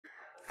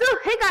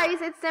Hey guys,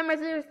 it's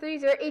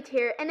Nightmare0308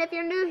 here, and if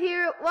you're new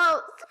here,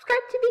 well, subscribe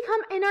to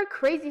become in our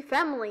crazy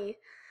family.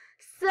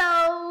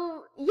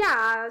 So,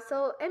 yeah,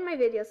 so in my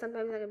videos,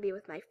 sometimes I'm gonna be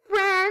with my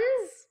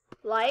friends,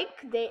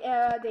 like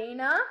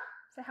Dana.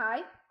 Say hi.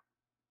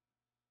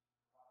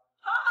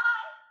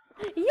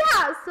 Hi!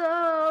 Yeah,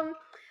 so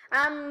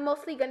I'm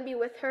mostly gonna be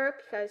with her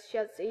because she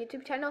has a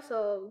YouTube channel,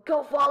 so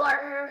go follow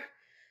her.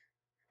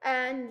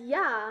 And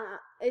yeah,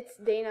 it's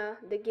Dana,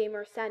 the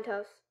gamer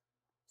Santos.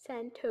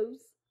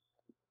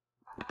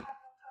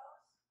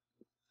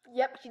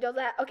 Yep, she does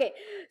that. Okay,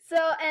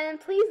 so, and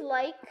please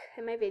like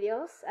my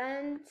videos,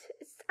 and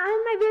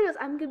on my videos,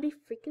 I'm gonna be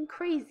freaking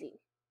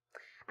crazy,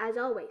 as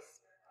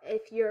always,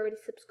 if you already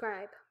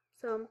subscribe.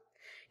 So,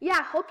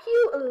 yeah, hope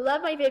you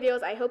love my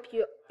videos. I hope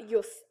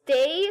you'll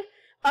stay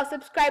a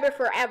subscriber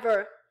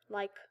forever.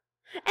 Like,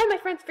 and my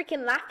friend's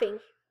freaking laughing.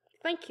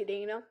 Thank you,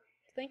 Dana.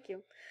 Thank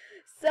you.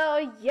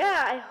 So,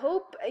 yeah, I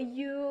hope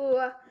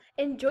you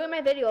enjoy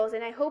my videos,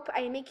 and I hope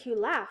I make you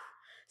laugh.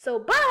 So,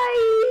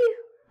 bye!